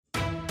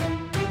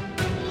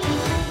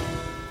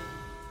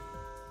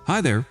Hi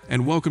there,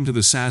 and welcome to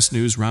the SaaS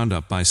News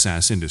Roundup by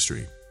SaaS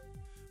Industry.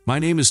 My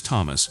name is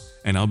Thomas,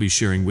 and I'll be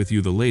sharing with you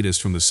the latest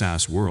from the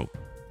SaaS world.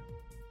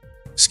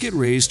 Skit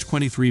raised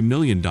 $23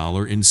 million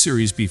in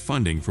Series B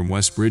funding from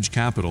WestBridge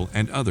Capital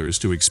and others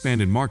to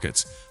expand in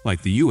markets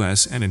like the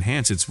US and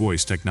enhance its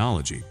voice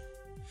technology.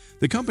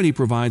 The company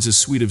provides a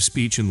suite of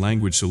speech and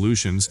language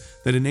solutions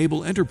that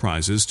enable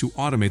enterprises to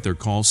automate their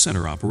call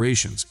center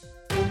operations.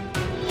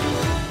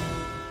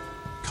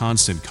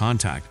 Constant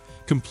Contact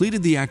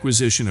completed the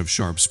acquisition of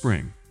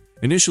SharpSpring,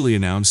 initially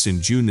announced in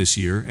June this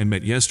year and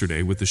met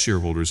yesterday with the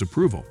shareholders'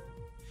 approval.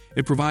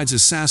 It provides a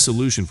SaaS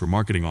solution for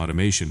marketing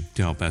automation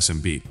to help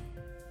SMB.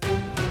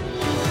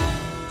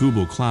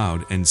 Google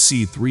Cloud and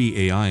C3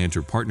 AI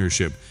enter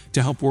partnership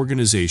to help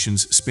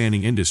organizations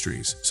spanning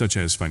industries such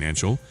as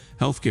financial,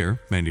 healthcare,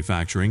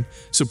 manufacturing,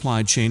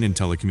 supply chain, and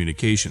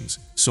telecommunications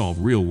solve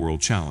real-world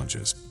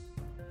challenges.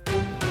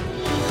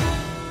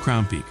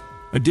 Crownpeak,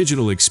 a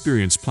digital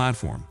experience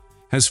platform,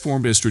 has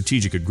formed a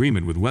strategic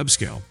agreement with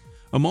Webscale,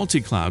 a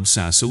multi-cloud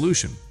SaaS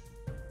solution.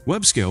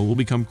 Webscale will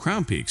become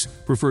Crownpeak's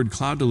preferred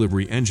cloud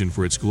delivery engine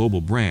for its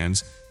global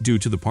brands due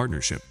to the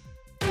partnership.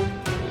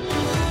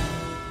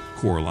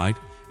 Corelight,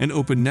 an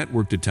open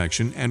network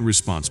detection and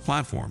response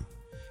platform,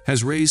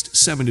 has raised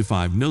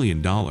 $75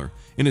 million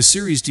in a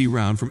Series D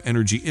round from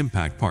Energy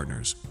Impact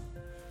Partners.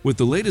 With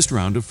the latest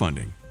round of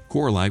funding,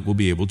 Corelight will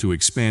be able to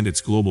expand its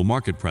global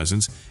market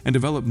presence and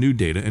develop new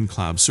data and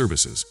cloud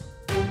services.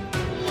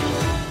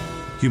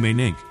 Humane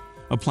Inc,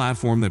 a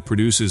platform that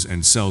produces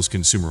and sells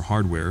consumer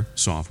hardware,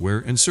 software,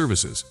 and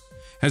services,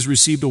 has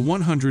received a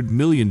 $100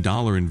 million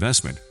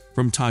investment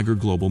from Tiger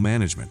Global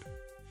Management.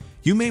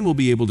 Humane will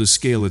be able to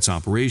scale its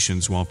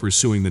operations while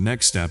pursuing the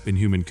next step in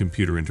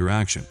human-computer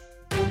interaction.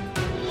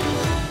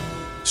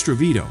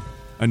 Stravito,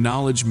 a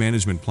knowledge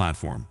management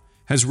platform,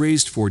 has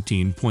raised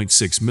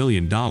 $14.6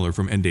 million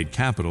from Endeit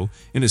Capital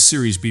in a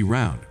Series B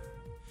round.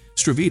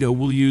 Stravito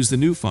will use the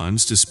new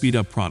funds to speed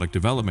up product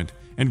development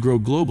and grow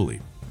globally,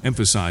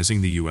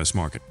 emphasizing the US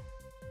market.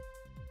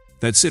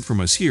 That's it from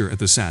us here at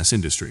the SaaS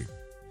Industry.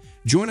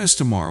 Join us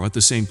tomorrow at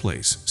the same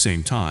place,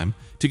 same time,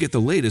 to get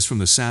the latest from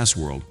the SaaS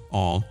world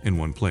all in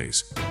one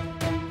place.